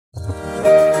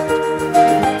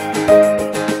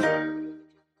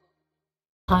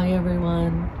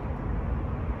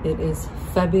It is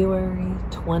February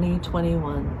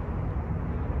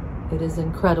 2021. It is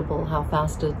incredible how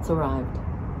fast it's arrived.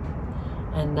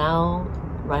 And now,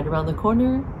 right around the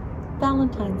corner,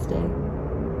 Valentine's Day.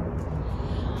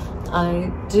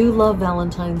 I do love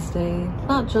Valentine's Day,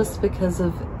 not just because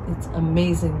of its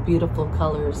amazing, beautiful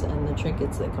colors and the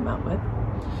trinkets they come out with,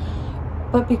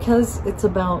 but because it's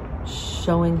about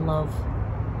showing love.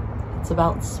 It's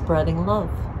about spreading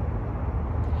love.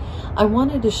 I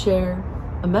wanted to share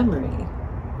a memory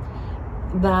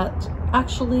that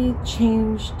actually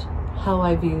changed how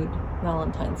I viewed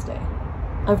Valentine's Day.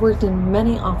 I've worked in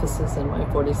many offices in my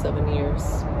 47 years,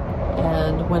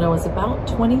 and when I was about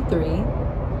 23,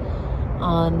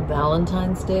 on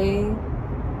Valentine's Day,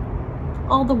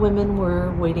 all the women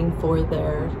were waiting for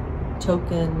their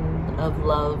token of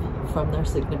love from their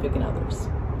significant others.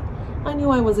 I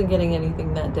knew I wasn't getting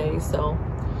anything that day, so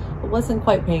I wasn't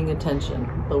quite paying attention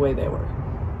the way they were.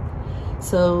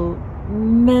 So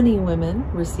many women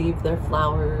received their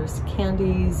flowers,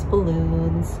 candies,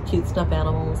 balloons, cute stuffed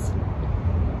animals,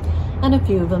 and a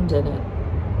few of them didn't.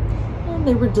 And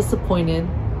they were disappointed.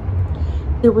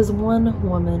 There was one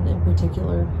woman in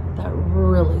particular that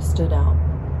really stood out.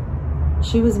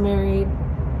 She was married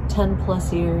 10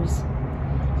 plus years,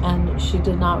 and she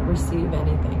did not receive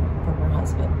anything from her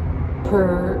husband.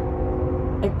 Her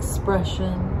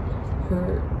expression,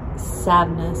 her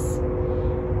sadness,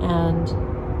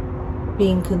 and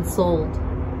being consoled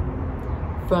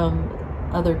from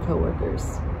other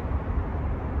coworkers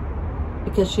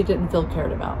because she didn't feel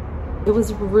cared about. It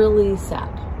was really sad.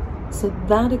 So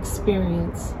that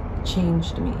experience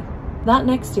changed me. That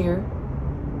next year,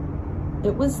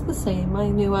 it was the same. I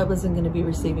knew I wasn't going to be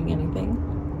receiving anything.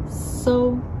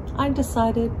 So I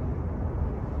decided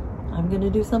I'm going to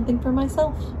do something for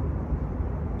myself.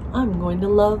 I'm going to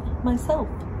love myself.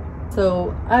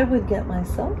 So I would get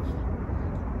myself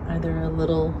either a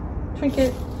little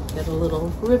trinket, get a little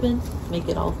ribbon, make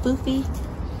it all foofy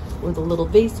with a little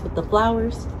vase with the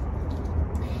flowers,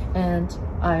 and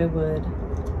I would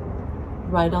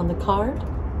write on the card,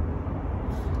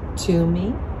 to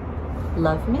me,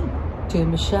 love me. To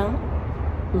Michelle,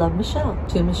 love Michelle.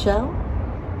 To Michelle,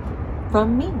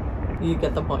 from me. You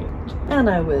get the point. And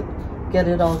I would get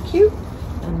it all cute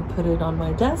and put it on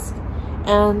my desk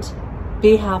and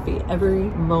be happy every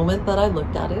moment that I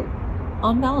looked at it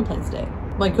on Valentine's Day.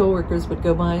 My coworkers would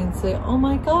go by and say, oh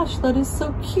my gosh, that is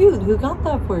so cute. Who got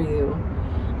that for you?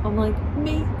 I'm like,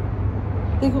 me.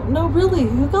 They go, no, really,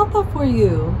 who got that for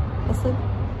you? I said,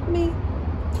 me.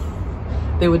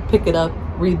 They would pick it up,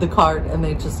 read the card, and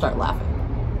they'd just start laughing.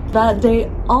 That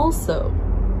day also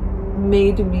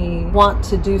made me want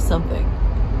to do something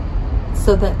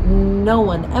so that no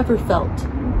one ever felt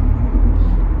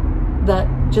that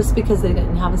just because they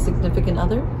didn't have a significant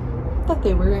other, that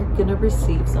they were gonna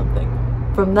receive something.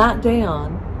 From that day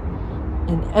on,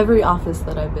 in every office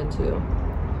that I've been to,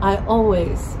 I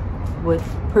always would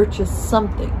purchase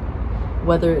something,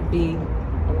 whether it be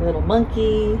a little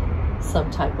monkey, some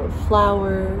type of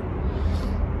flower,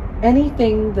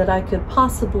 anything that I could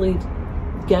possibly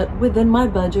get within my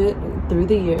budget through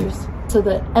the years so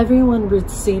that everyone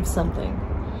received something.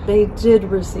 They did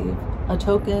receive a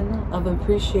token of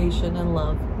appreciation and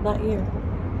love that year.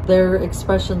 Their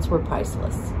expressions were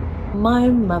priceless. My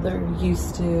mother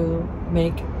used to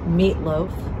make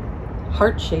meatloaf,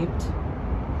 heart-shaped,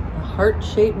 a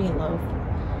heart-shaped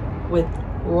meatloaf with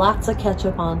lots of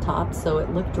ketchup on top so it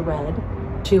looked red.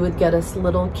 She would get us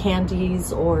little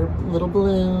candies or little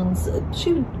balloons.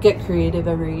 She would get creative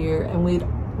every year,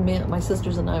 and my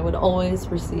sisters and I would always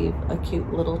receive a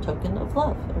cute little token of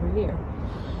love every year.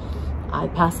 I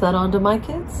pass that on to my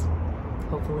kids.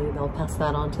 Hopefully they'll pass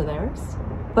that on to theirs.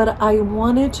 But I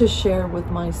wanted to share with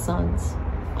my sons.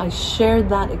 I shared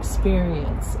that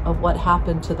experience of what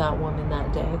happened to that woman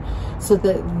that day so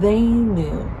that they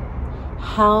knew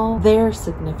how their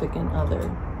significant other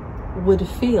would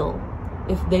feel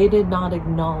if they did not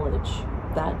acknowledge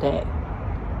that day.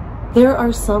 There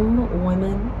are some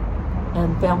women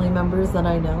and family members that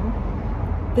I know,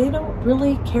 they don't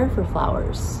really care for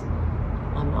flowers.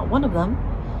 I'm not one of them,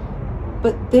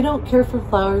 but they don't care for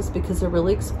flowers because they're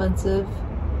really expensive,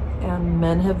 and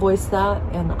men have voiced that,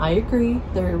 and I agree,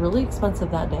 they're really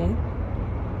expensive that day,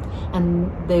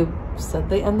 and they said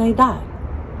they die.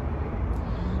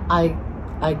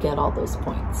 I get all those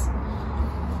points.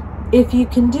 If you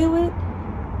can do it,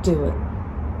 do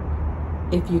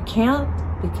it. If you can't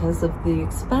because of the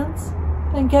expense,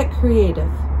 then get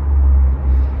creative.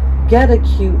 Get a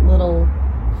cute little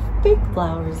fake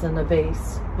flowers in a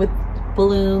vase with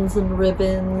balloons and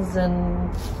ribbons, and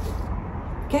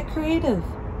get creative.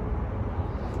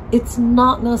 It's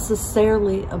not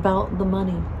necessarily about the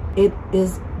money. It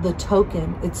is the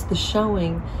token. It's the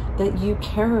showing that you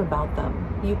care about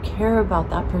them. You care about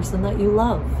that person that you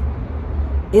love.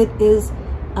 It is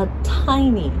a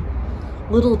tiny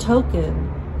little token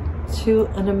to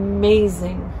an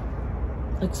amazing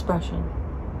expression,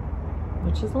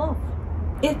 which is love.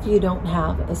 If you don't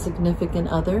have a significant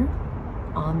other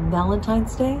on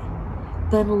Valentine's Day,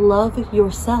 then love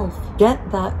yourself.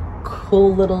 Get that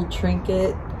cool little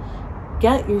trinket.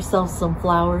 Get yourself some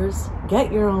flowers.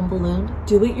 Get your own balloon.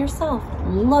 Do it yourself.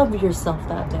 Love yourself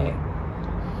that day.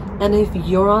 And if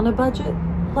you're on a budget,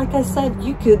 like I said,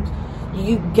 you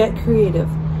get creative.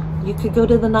 You could go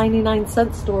to the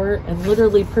 99-cent store and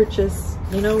literally purchase,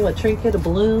 you know, a trinket, a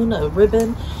balloon, a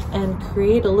ribbon, and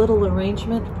create a little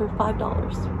arrangement for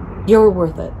 $5. You're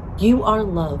worth it. You are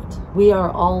loved. We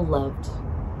are all loved.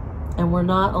 And we're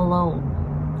not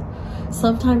alone.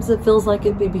 Sometimes it feels like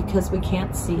it because we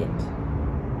can't see it.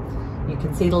 You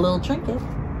can see the little trinket,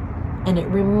 and it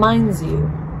reminds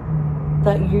you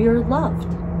that you're loved.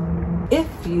 If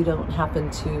you don't happen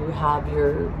to have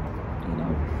your,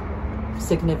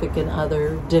 significant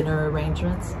other dinner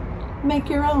arrangements, make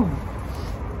your own.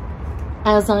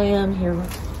 As I am here,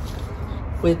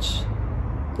 which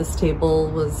this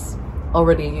table was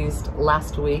already used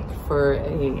last week for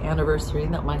an anniversary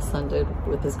that my son did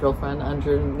with his girlfriend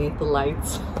underneath the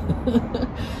lights.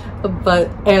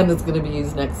 And it's going to be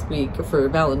used next week for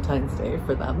Valentine's Day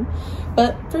for them.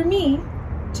 But for me,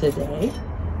 today,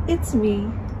 it's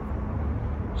me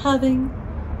having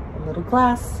a little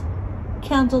glass,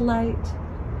 candlelight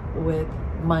with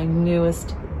my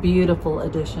newest beautiful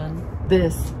addition.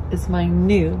 This is my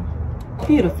new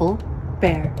beautiful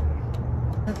bear.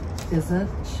 Isn't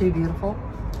she beautiful?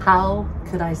 How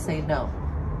could I say no?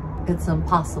 It's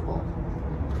impossible.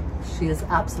 She is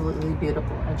absolutely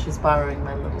beautiful, and she's borrowing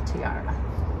my little tiara.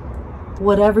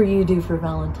 Whatever you do for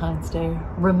Valentine's Day,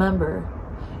 remember,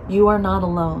 you are not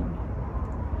alone,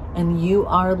 and you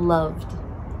are loved.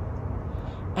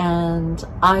 And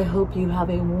I hope you have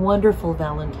a wonderful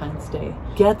Valentine's Day.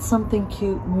 Get something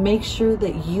cute. Make sure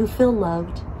that you feel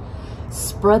loved.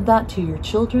 Spread that to your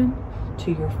children,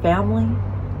 to your family,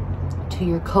 to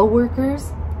your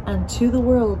co-workers, and to the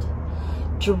world.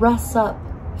 Dress up,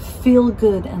 feel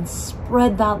good, and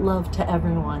spread that love to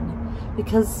everyone,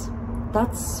 because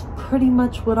that's pretty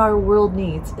much what our world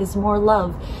needs, is more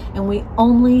love. And we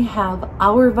only have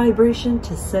our vibration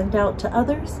to send out to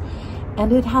others,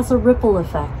 and it has a ripple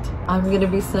effect. I'm going to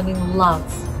be sending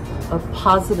lots of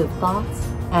positive thoughts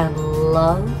and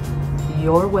love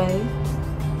your way.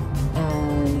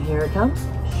 And here it comes.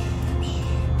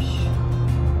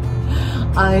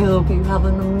 I hope you have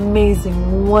an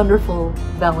amazing, wonderful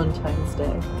Valentine's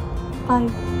Day.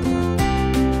 Bye.